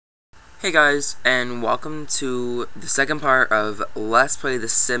Hey guys, and welcome to the second part of Let's Play The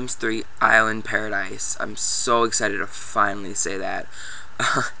Sims 3 Island Paradise. I'm so excited to finally say that.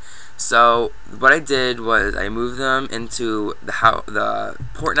 So, what I did was I moved them into the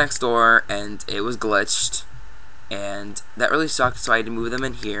port next door, and it was glitched. And that really sucked, so I had to move them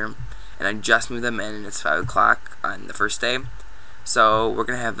in here. And I just moved them in, and it's 5 o'clock on the first day. So, we're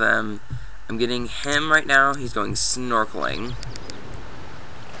going to have them... I'm getting him right now. He's going snorkeling.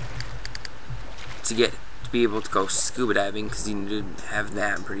 To be able to go scuba diving, because you need to have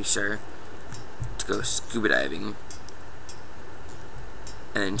that, I'm pretty sure, to go scuba diving.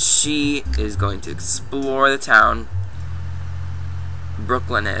 And then she is going to explore the town.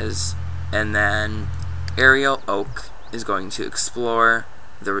 Brooklyn is. And then Ariel Oak is going to explore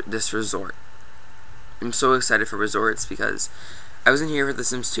this resort. I'm so excited for resorts because I wasn't here for The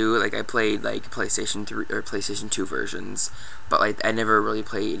Sims 2. Like, I played like PlayStation 3 or PlayStation 2 versions, but like I never really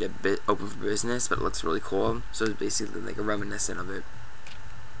played a bit open for business. But it looks really cool, so it's basically like a reminiscent of it.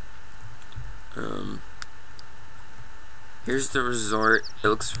 Here's the resort. It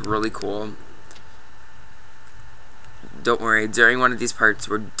looks really cool. Don't worry, during one of these parts,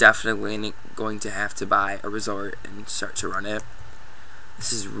 we're definitely going to have to buy a resort and start to run it.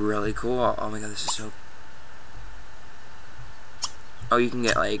 This is really cool. Oh my god, this is so. Oh, you can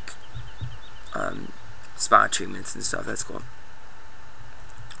get like spa treatments and stuff. That's cool.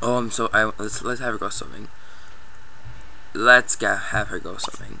 Oh, let's have her go swimming. Let's have her go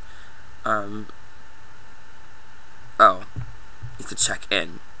swimming. Oh, you have to check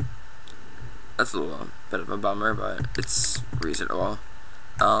in. That's a little bit of a bummer, but it's reasonable.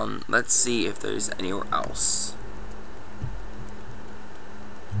 Let's see if there's anywhere else.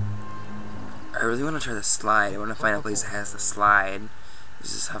 I really want to try the slide. I want to find a place that has the slide.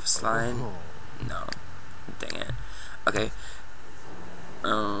 Does this have a slide? No. Dang it. Okay.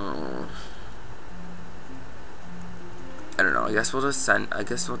 I don't know. I guess we'll just send.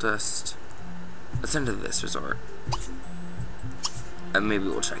 Let's send to this resort. And maybe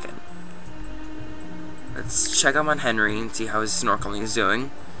we'll check in. Let's check up on Henry and see how his snorkeling is doing.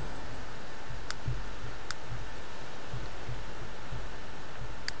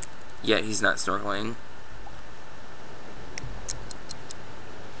 Yet he's not snorkeling.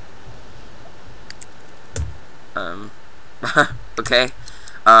 Okay.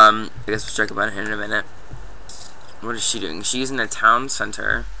 I guess we'll check up on her in a minute. What is she doing? She's in the town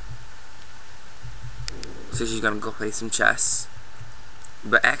center. So she's gonna go play some chess.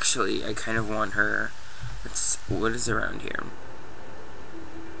 But actually, I kind of want her. What is around here?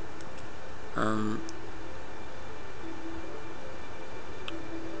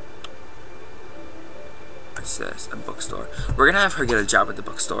 What's this? A bookstore. We're gonna have her get a job at the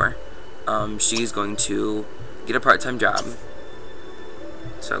bookstore. She's going to get a part-time job.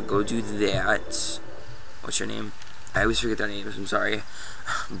 So go do that. What's your name? I always forget their names, I'm sorry.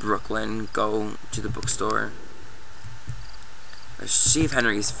 Brooklyn, go to the bookstore. Chief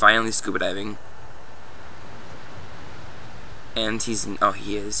Henry's finally scuba diving. And he is.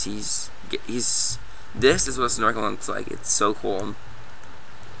 This is what snorkeling looks like. It's so cool.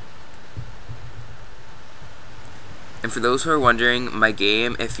 And for those who are wondering, my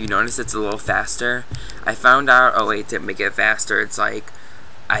game, if you notice it's a little faster, I found out, oh wait, to make it faster, it's like,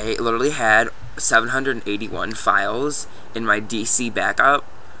 I literally had 781 files in my DC backup,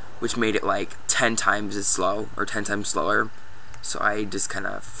 which made it like 10 times as slow, or 10 times slower. So I just kind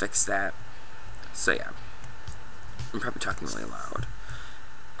of fixed that. So yeah. I'm probably talking really loud.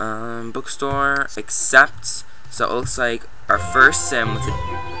 Bookstore, accept. So it looks like our first sim with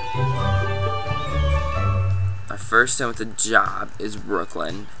a job is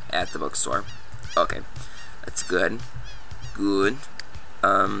Brooklyn at the bookstore. Okay, that's good. Good.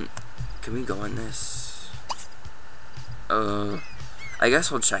 Can we go in this? I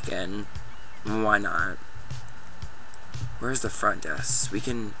guess we'll check in. Why not? Where's the front desk? I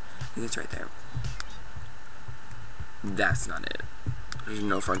think it's right there. That's not it. There's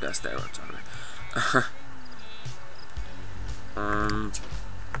no front desk there whatsoever.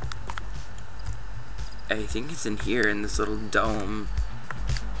 I think it's in here in this little dome.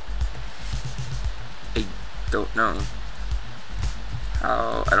 I don't know.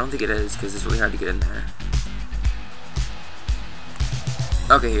 I don't think it is because it's really hard to get in there.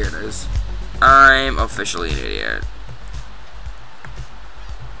 Okay, here it is. I'm officially an idiot.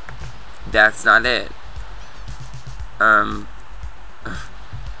 That's not it.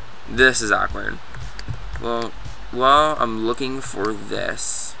 This is awkward. Well, while I'm looking for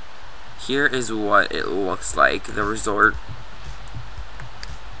this, here is what it looks like, the resort.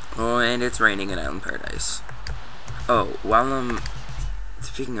 Oh, and it's raining in Island Paradise. Oh, while I'm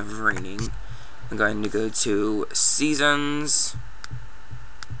speaking of raining, I'm going to go to seasons,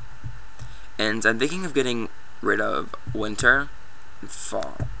 and I'm thinking of getting rid of winter and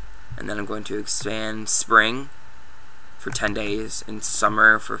fall, and then I'm going to expand spring for 10 days and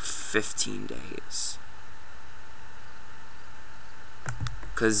summer for 15 days.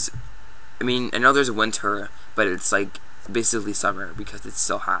 Because, I mean, I know there's winter, but it's like basically summer because it's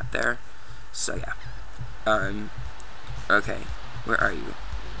so hot there. So yeah. Okay, where are you?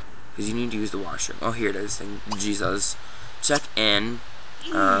 Because you need to use the washroom. Oh, here it is. Thank Jesus. Check in.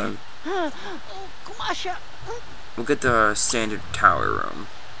 We'll get the standard tower room.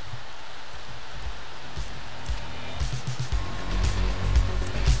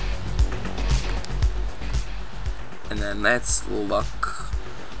 And then let's look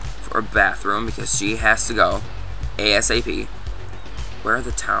for a bathroom because she has to go ASAP. Where are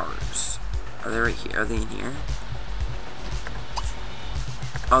the towers? Are they right here? Are they in here?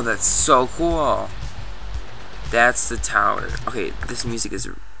 Oh, that's so cool. That's the tower. Okay, this music is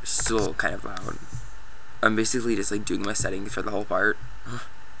still kind of loud. I'm basically just like doing my settings for the whole part.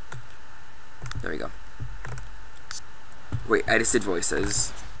 There we go. Wait, I just did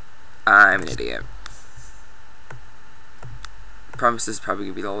voices. I'm an idiot. I promise this is probably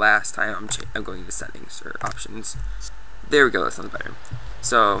gonna be the last time I'm going to settings or options. There we go. That sounds better.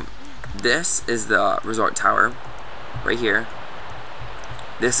 So this is the resort tower right here.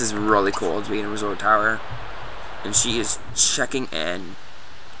 This is really cool to be in a resort tower, and she is checking in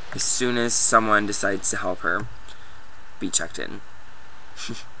as soon as someone decides to help her be checked in.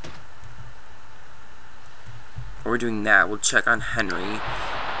 While we're doing that, we'll check on Henry.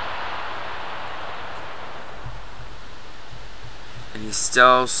 And he's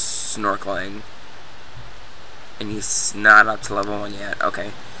still snorkeling. And he's not up to level 1 yet.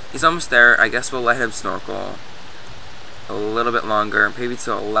 Okay. He's almost there. I guess we'll let him snorkel a little bit longer. Maybe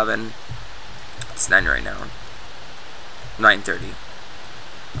till 11. It's 9 right now. 9:30.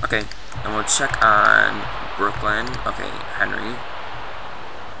 Okay. And we'll check on Brooklyn. Okay, Henry.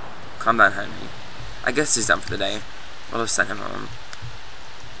 Calm down, Henry. I guess he's done for the day. We'll just send him home.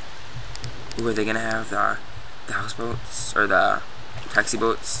 Ooh, are they gonna have the houseboats? Or the taxi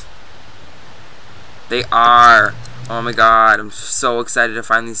boats? They are! Oh my god, I'm so excited to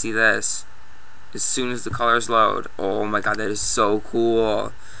finally see this. As soon as the colors load. Oh my god, that is so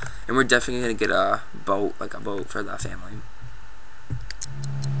cool. And we're definitely gonna get a boat, like a boat for the family.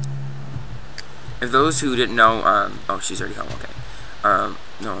 If those who didn't know, oh, she's already home, okay.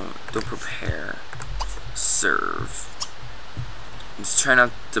 No, don't prepare. Serve. Just try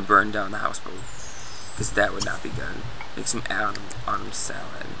not to burn down the houseboat, because that would not be good. Make some autumn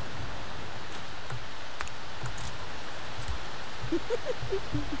salad.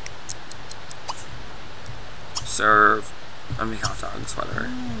 Serve. I'll make hot dogs, whatever.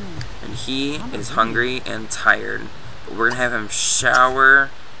 And he is hungry and tired, but we're gonna have him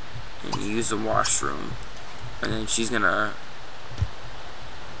shower and use the washroom, and then she's gonna.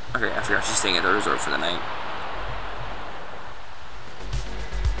 Okay, I forgot she's staying at the resort for the night.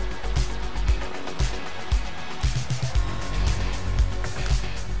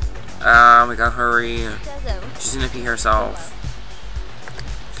 Oh my god, hurry. She's gonna pee herself.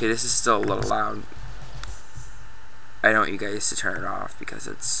 Okay, this is still a little loud. I don't want you guys to turn it off because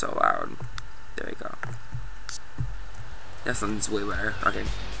it's so loud. There we go. That sounds way better. Okay.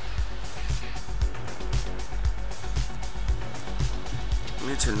 I'm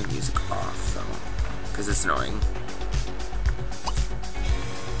gonna turn the music off though, because it's annoying.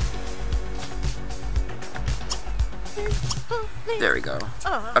 There we go.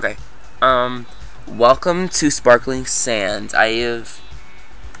 Okay. Welcome to Sparkling Sands. Oh,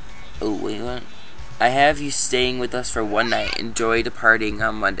 wait, what? I have you staying with us for one night. Enjoy departing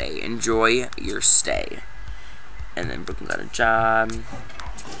on Monday. Enjoy your stay. And then Brooklyn got a job.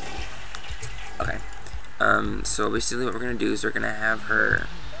 Okay. So basically what we're gonna do is we're gonna have her.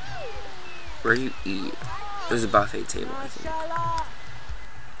 Where do you eat? There's a buffet table, I think.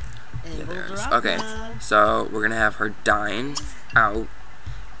 Yeah, there is. Okay. So we're gonna have her dine out,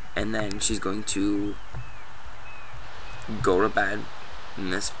 and then she's going to go to bed in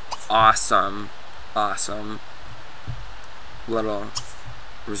this awesome little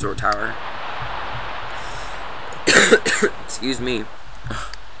resort tower. Excuse me.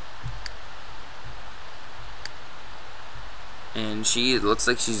 And she looks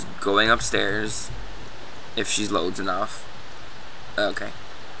like she's going upstairs if she loads enough. Okay,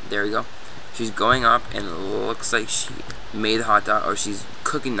 there we go. She's going up, and it looks like she made the hot dog, or she's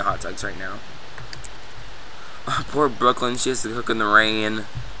cooking the hot dogs right now. Oh, poor Brooklyn, she has to cook in the rain.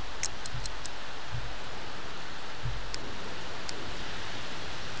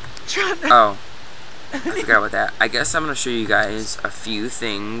 Oh, I forgot about that. I guess I'm gonna show you guys a few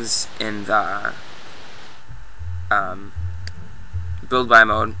things in the build buy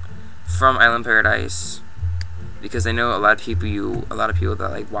mode from Island Paradise, because I know a lot of people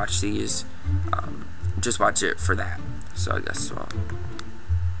that like watch these just watch it for that. So I guess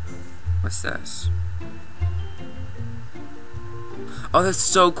what's this? Oh, that's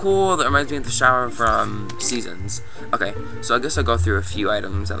so cool. That reminds me of the shower from Seasons. Okay, so I guess I'll go through a few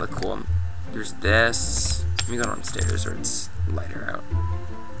items that look cool. There's this. Let me go downstairs where it's lighter out.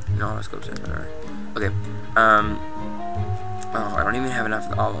 No, let's go upstairs. Okay. Oh, I don't even have enough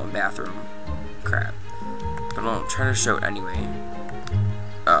all in one bathroom. Crap. But I'll try to show it anyway.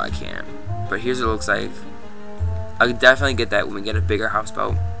 Oh, I can't. But here's what it looks like. I could definitely get that when we get a bigger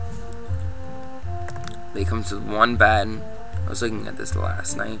houseboat. They come to one bed. I was looking at this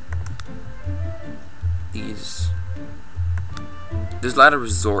last night. There's a lot of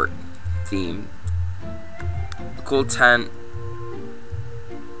resort theme. A cool tent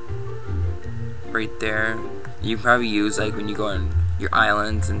right there. You can probably use like when you go on your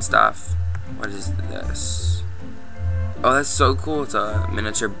islands and stuff. What is this? Oh, that's so cool. It's a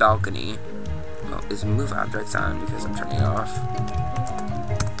miniature balcony. Oh, is move objects on because I'm turning it off?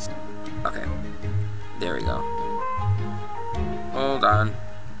 Okay. There we go. Hold on.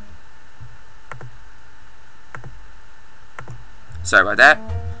 Sorry about that.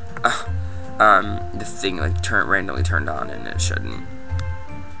 The thing like randomly turned on and it shouldn't.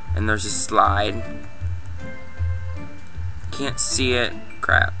 And there's a slide. Can't see it.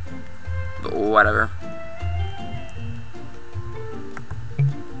 Crap. But whatever.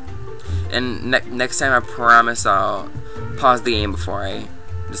 And next time I promise I'll pause the game before I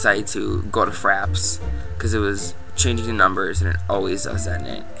decide to go to Fraps, because it was changing the numbers and it always does that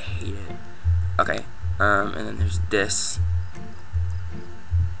and I hate it. Okay. And then there's this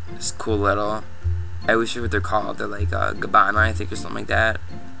cool little, I always forget what they're called. They're like Gabbana, I think, or something like that.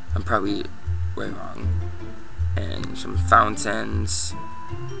 I'm probably way wrong. And some fountains.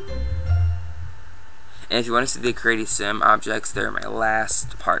 And if you want to see the Creative Sim objects, they're my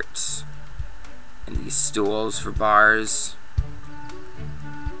last parts. And these stools for bars.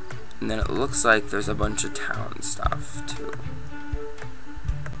 And then it looks like there's a bunch of town stuff too.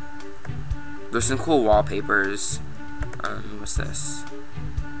 There's some cool wallpapers. What's this?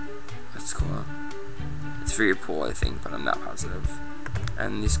 That's cool. It's for your pool, I think, but I'm not positive.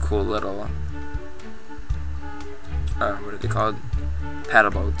 And these cool little, what are they called?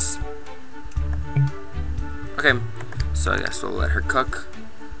 Paddle boats. Okay, so I guess we'll let her cook.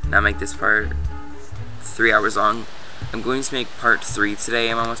 Now make this part 3 hours long. I'm going to make part 3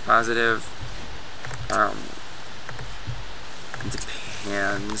 today, I'm almost positive. It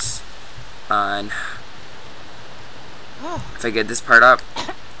depends on if I get this part up.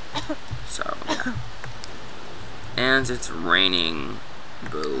 So, yeah. And it's raining.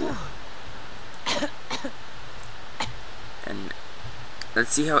 Boo. And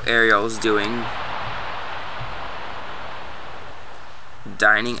let's see how Ariel's doing.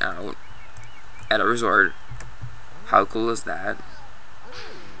 Dining out at a resort. How cool is that?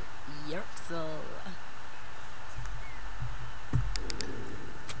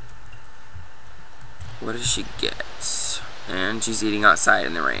 What does she get? And she's eating outside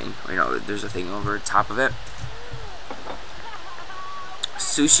in the rain. You know, there's a thing over top of it.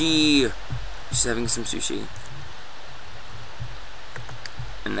 Sushi! She's having some sushi.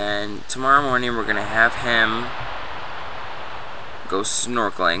 And then tomorrow morning we're gonna have him go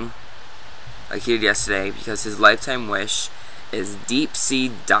snorkeling like he did yesterday, because his lifetime wish is deep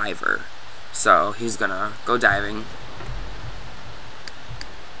sea diver. So he's gonna go diving.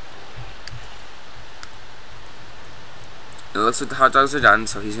 It looks like the hot dogs are done,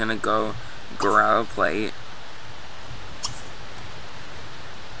 so he's gonna go grab a plate.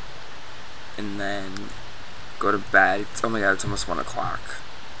 And then go to bed. Oh my god, it's almost 1 o'clock.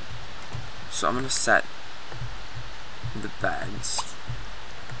 So I'm gonna set the beds.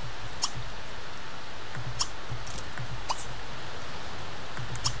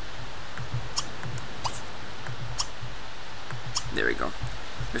 There we go.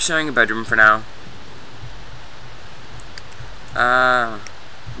 We're sharing a bedroom for now.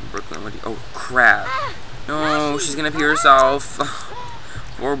 Brooklyn, what do you... Oh, crap. No, she's gonna pee herself.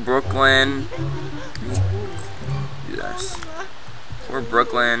 Poor Brooklyn. Do this. Poor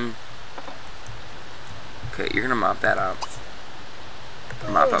Brooklyn. Okay, you're gonna mop that up.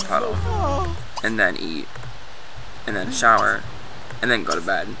 Mop up puddle. And then eat. And then shower. And then go to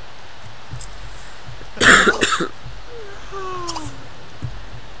bed.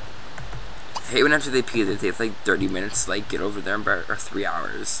 I hate when after they pee, they take like 30 minutes to like get over there, or 3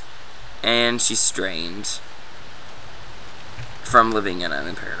 hours. and she's strained from living in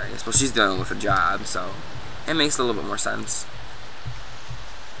Island Paradise. Well, she's dealing with a job, so it makes a little bit more sense.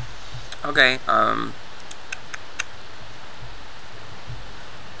 Okay, and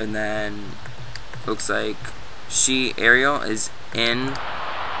then looks like Ariel is in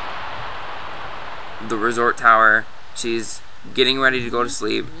the resort tower. She's getting ready to go to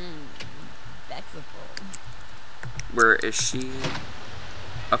sleep. Where is she?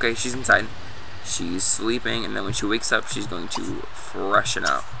 Okay, she's inside. She's sleeping, and then when she wakes up, she's going to freshen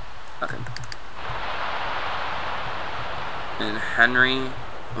up. Okay. And Henry,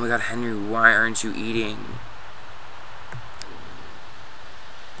 oh my god, Henry, why aren't you eating?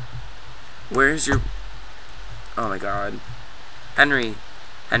 Where's your... Oh my god. Henry.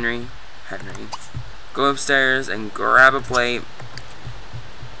 Go upstairs and grab a plate.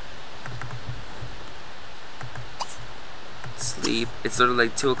 Sleep. It's literally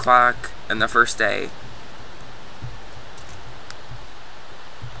like 2 o'clock on the first day.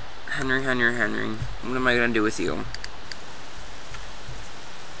 Henry. What am I gonna do with you?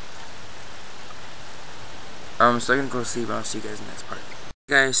 I'm still gonna go to sleep, and I'll see you guys in the next part.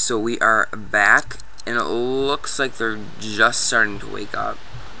 Guys, so we are back, and it looks like they're just starting to wake up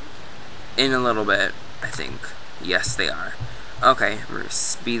in a little bit, I think. Yes, they are. Okay, we're gonna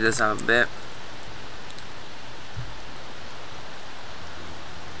speed this up a bit.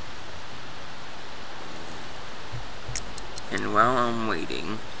 And while I'm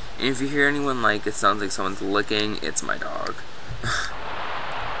waiting, and if you hear anyone like it sounds like someone's licking, it's my dog.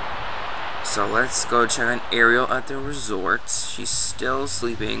 So let's go check on Ariel at the resort. She's still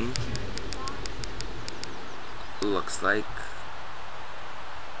sleeping. Looks like.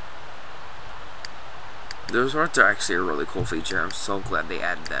 The resorts are actually a really cool feature. I'm so glad they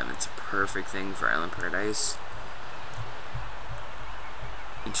added them. It's a perfect thing for Island Paradise.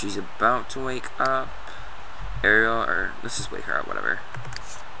 And she's about to wake up. Ariel, or let's just wake her up, whatever.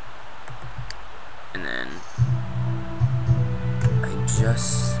 And then I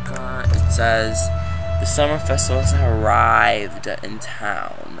just got, it says the summer festival has arrived in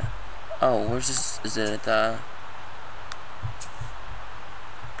town. Oh, where's this? Is it at the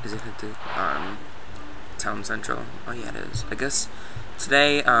town central? Oh yeah, it is. I guess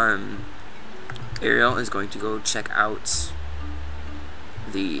today Ariel is going to go check out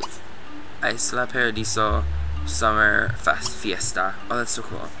the Isla Paradiso summer fiesta. Oh, that's so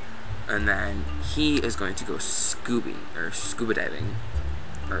cool. And then he is going to go scuba diving,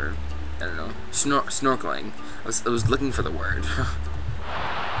 or I don't know, snorkeling. I was looking for the word.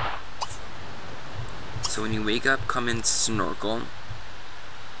 So when you wake up, come and snorkel.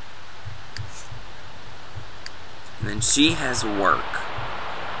 And then she has work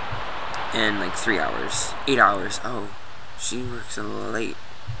in like 3 hours, 8 hours. Oh, she works a little late.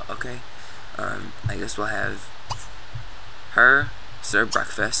 Okay. I guess we'll have her serve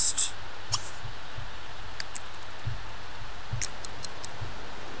breakfast.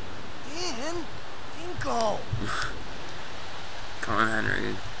 Dan, Dinko. Come on,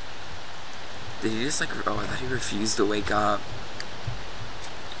 Henry. Did he just like? Oh, I thought he refused to wake up.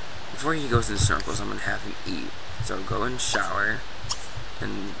 Before he goes into snorkels, I'm gonna have him eat. So go and shower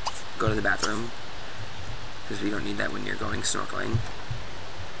and go to the bathroom, because we don't need that when you're going snorkeling.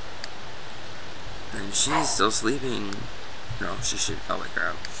 And she's still sleeping. No, she should. I'll wake her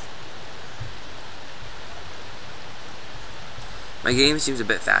up. My game seems a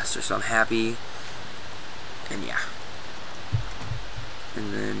bit faster, so I'm happy. And yeah.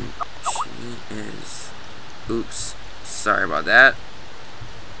 And then she is. Oops. Sorry about that.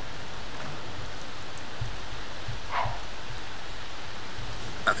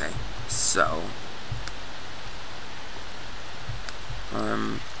 Okay, so.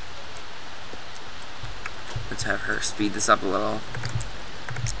 Let's have her speed this up a little.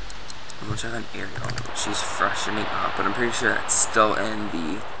 I'm gonna check on Ariel. She's freshening up, but I'm pretty sure that's still in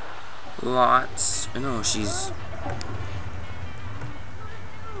the lots. No, she's.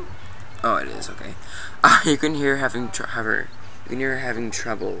 Oh, it is. Okay. You can hear her having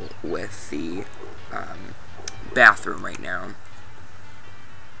trouble with the bathroom right now.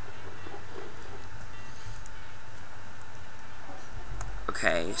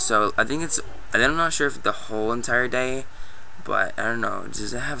 Okay, so I think I'm not sure if the whole entire day, but I don't know.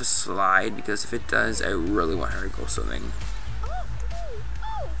 Does it have a slide? Because if it does, I really want her to go swimming.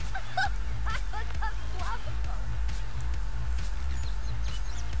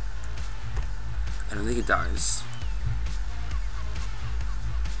 I don't think it does.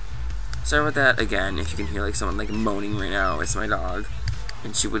 Sorry about that again. If you can hear like someone like moaning right now, it's my dog,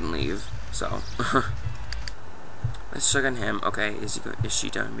 and she wouldn't leave. So. Let's check on him. Okay, is she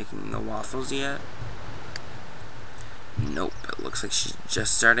done making the waffles yet? Nope. It looks like she's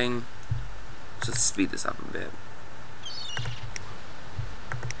just starting. So let's speed this up a bit.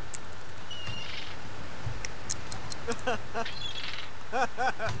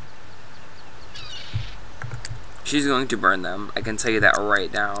 She's going to burn them. I can tell you that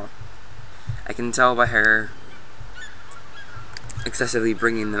right now. I can tell by her excessively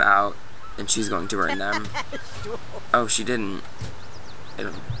bringing them out, and she's going to burn them. Oh, she didn't.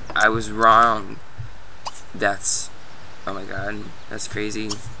 I was wrong. Oh my god, that's crazy.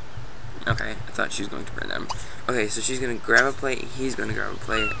 Okay, I thought she was going to burn them. Okay, so she's going to grab a plate. He's going to grab a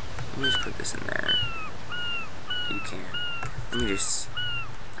plate. Let me just put this in there. You can't. Let me just...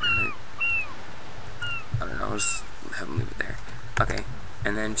 I don't know, I'll just have him leave it there. Okay,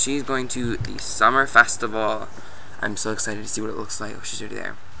 and then she's going to the summer festival. I'm so excited to see what it looks like. Oh, she's already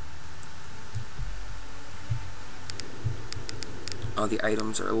there. All the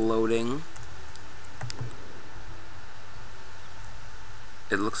items are loading.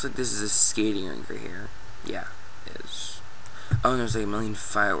 It looks like this is a skating rink right here. Yeah, it is. Oh, and there's like a million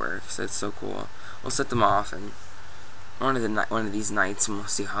fireworks. That's so cool. We'll set them off, and one of these nights, and we'll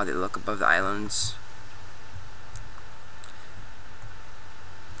see how they look above the islands.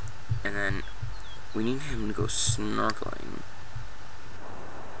 And then we need him to go snorkeling.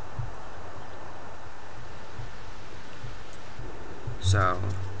 So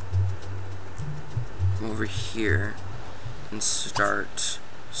come over here and start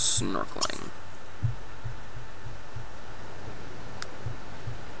snorkeling.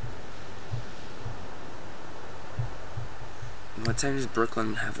 What time does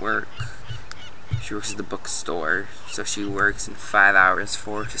Brooklyn have work? She works at the bookstore, so she works in 5 hours,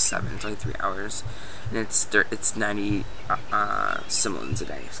 4 to 7, it's only 3 hours, and it's 90 simoleons a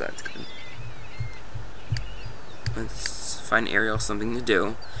day, so that's good. Let's find Ariel something to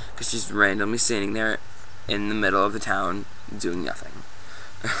do, because she's randomly standing there in the middle of the town doing nothing.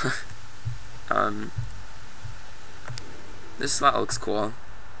 This slot looks cool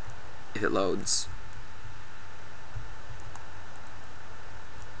if it loads.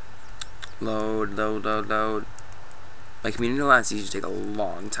 Load. My community lots usually take a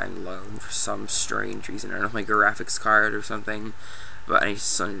long time to load for some strange reason. I don't know if my graphics card or something, but I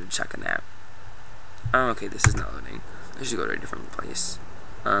still need to check on that. Oh, okay, this is not loading. I should go to a different place.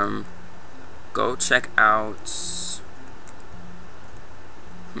 Go check out.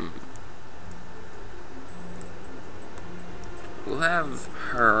 We'll have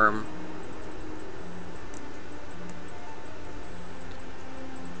her.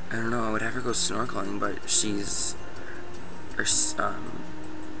 I don't know, I would have her go snorkeling, but she's, I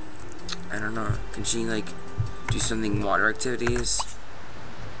don't know, can she, like, do something water activities?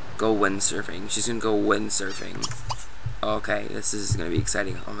 Go windsurfing. She's gonna go windsurfing. Okay, this is gonna be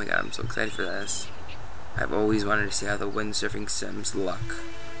exciting. Oh my god, I'm so excited for this. I've always wanted to see how the windsurfing sims look.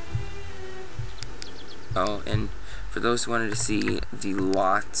 Oh, and for those who wanted to see the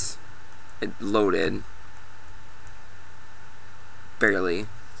lot, it loaded. Barely.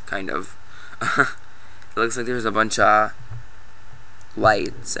 Kind of. It looks like there's a bunch of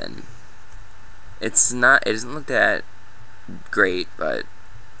lights, and it doesn't look that great, but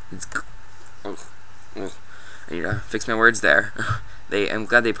it's I need to fix my words there. I'm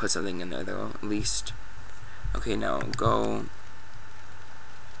glad they put something in there though, at least. Okay, now go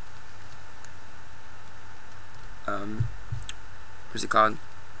what's it called?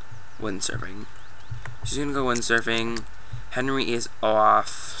 Windsurfing. She's gonna go windsurfing. Henry is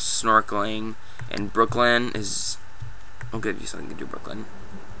off snorkeling, and Brooklyn is. I'll give you something to do, Brooklyn.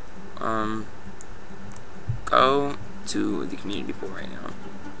 Go to the community pool right now.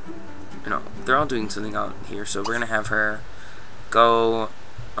 No, they're all doing something out here, so we're gonna have her go.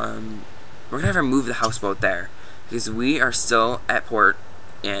 We're gonna have her move the houseboat there because we are still at port,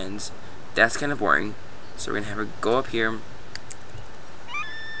 and that's kind of boring. So we're gonna have her go up here.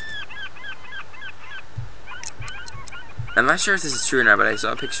 I'm not sure if this is true or not, but I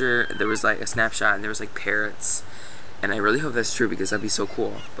saw a picture, there was like a snapshot, and there was like parrots, and I really hope that's true because that'd be so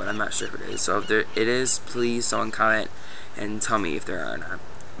cool, but I'm not sure if it is. So if it is, please someone comment and tell me if there are or not.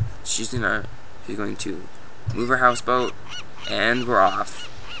 She's going to move her houseboat, and we're off.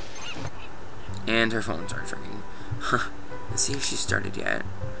 And her phone starts ringing. Let's see if she started yet.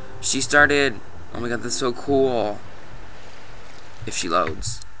 She started. Oh my god, that's so cool. If she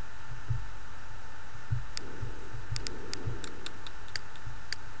loads.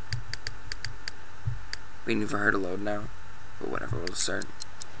 Waiting for her to load now, but whatever, we'll start.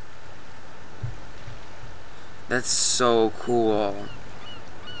 That's so cool.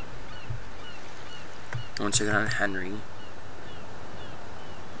 I want to check it on Henry.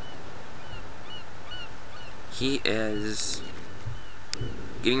 He is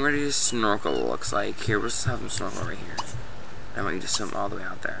getting ready to snorkel, it looks like. Here, we'll just have him snorkel right here. I want you to swim all the way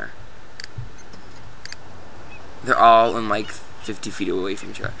out there. They're all in like 50 feet away from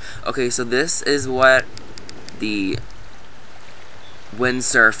each other. Okay, so this is what the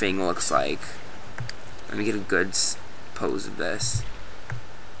windsurfing looks like. Let me get a good pose of this.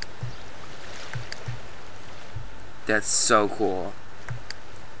 That's so cool.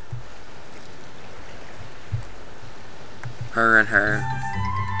 Her and her.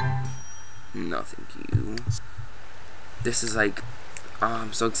 No, thank you. This is like, oh,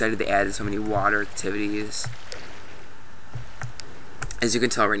 I'm so excited they added so many water activities. As you can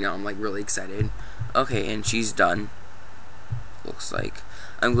tell right now, I'm like really excited. Okay, and she's done. Looks like.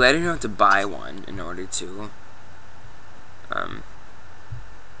 I'm glad I don't have to buy one in order to.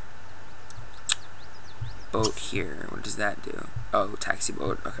 Boat here. What does that do? Oh, taxi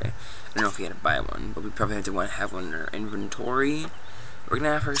boat. Okay. I don't know if we had to buy one, but we probably have to have one in our inventory. We're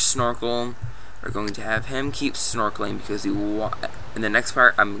gonna have her snorkel. We're going to have him keep snorkeling because in the next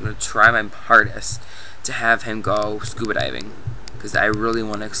part, I'm gonna try my hardest to have him go scuba diving because I really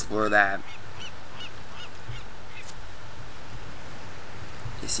want to explore that.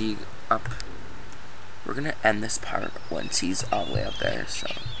 Is he up? We're gonna end this part once he's all the way up there. So.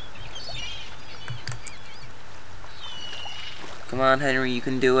 Come on, Henry, you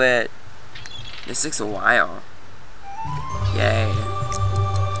can do it. This takes a while. Yay.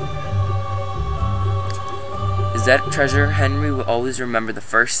 Is that treasure? Henry will always remember the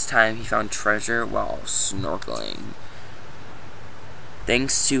first time he found treasure while snorkeling.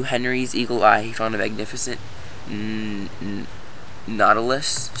 Thanks to Henry's eagle eye, he found a magnificent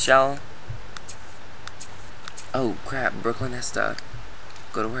nautilus shell. Oh, crap. Brooklyn has to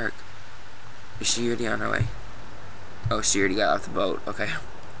go to work. Is she already on her way? Oh, she already got off the boat. Okay.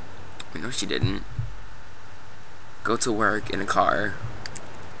 No, she didn't. Go to work in a car.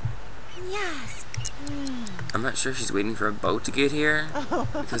 Yes. I'm not sure if she's waiting for a boat to get here.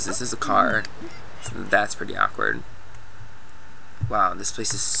 Because this is a car. So that's pretty awkward. Wow, this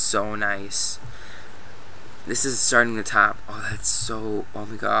place is so nice. This is starting the top. Oh, that's so... Oh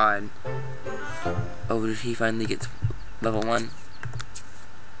my god. Oh, did he finally get to level 1?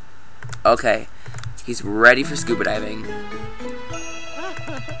 Okay. He's ready for scuba diving.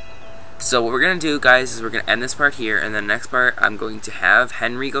 So what we're going to do, guys, is we're going to end this part here. And the next part, I'm going to have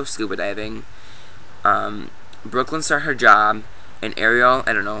Henry go scuba diving. Brooklyn start her job. And Ariel,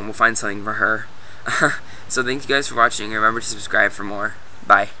 I don't know, we'll find something for her. So thank you guys for watching. Remember to subscribe for more.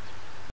 Bye.